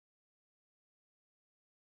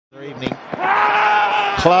Evening.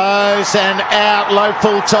 Close and out, low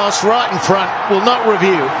full toss right in front, will not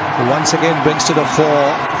review. Once again brings to the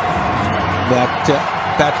fore that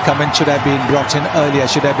Pat Cummins should have been brought in earlier,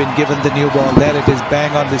 should have been given the new ball. There it is,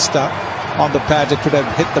 bang on the stump, on the pad. It could have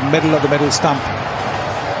hit the middle of the middle stump.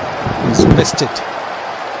 He's missed it.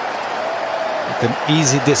 An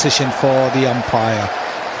easy decision for the umpire.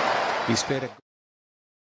 He's played a...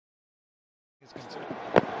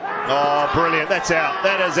 Oh, brilliant. That's out.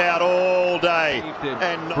 That is out all day.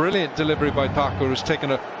 And brilliant delivery by Thakur, who's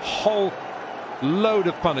taken a whole load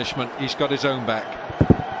of punishment. He's got his own back.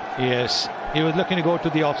 Yes, he was looking to go to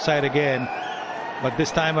the offside again, but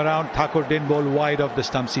this time around Thakur didn't bowl wide of the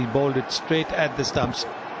stumps. He bowled it straight at the stumps,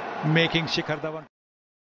 making Shikhar Dhawan.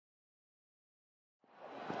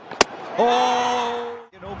 Oh!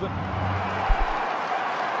 Open.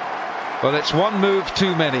 Well, it's one move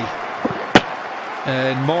too many.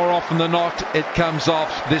 And more often than not, it comes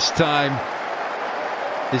off. This time,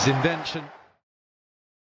 his invention.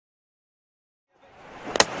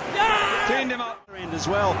 Turned him up end as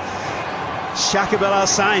well. Shakib Al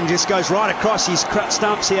Hussain just goes right across his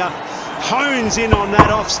stumps here, hones in on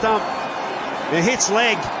that off stump. It hits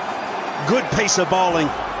leg. Good piece of bowling.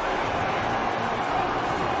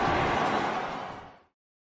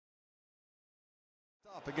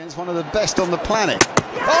 Up against one of the best on the planet.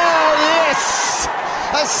 Oh yes!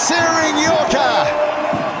 A searing Yorker!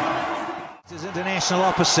 His international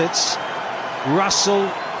opposites. Russell,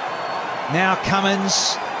 now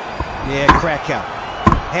Cummins. Yeah, cracker.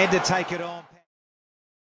 Had to take it on.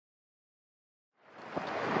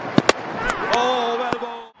 Oh, well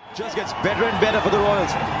ball. Just gets better and better for the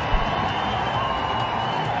Royals.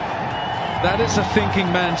 That is a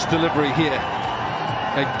thinking man's delivery here.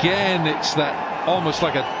 Again, it's that almost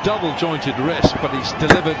like a double jointed wrist, but he's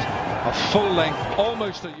delivered a full length,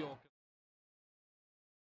 almost a Yorker.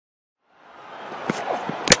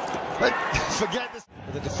 But forget this.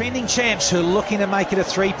 The defending champs who are looking to make it a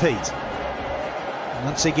three-peat.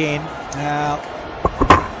 Once again, now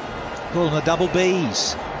call them the double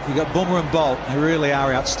Bs. You've got Boomer and Bolt, who really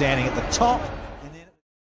are outstanding at the top. And then...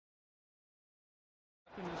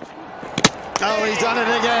 Oh, he's done it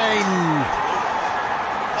again.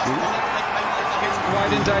 Why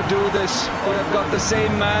didn't I do this? Could have got the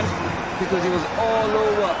same man because he was all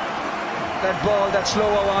over. That ball, that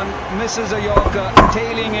slower one, misses a Yorker,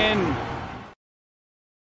 tailing in.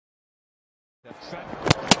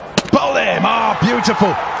 Bowl him! Ah,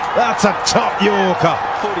 beautiful. That's a top Yorker.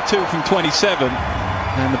 42 from 27,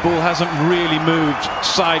 and the ball hasn't really moved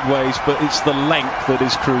sideways, but it's the length that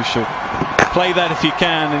is crucial. Play that if you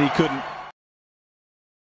can, and he couldn't.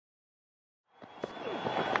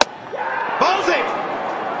 Bowls it!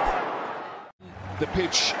 The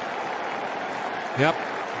pitch. Yep,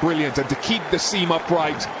 brilliant. And to keep the seam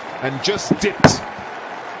upright and just dipped.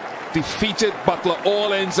 Defeated Butler,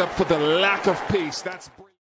 all ends up for the lack of pace. That's brilliant.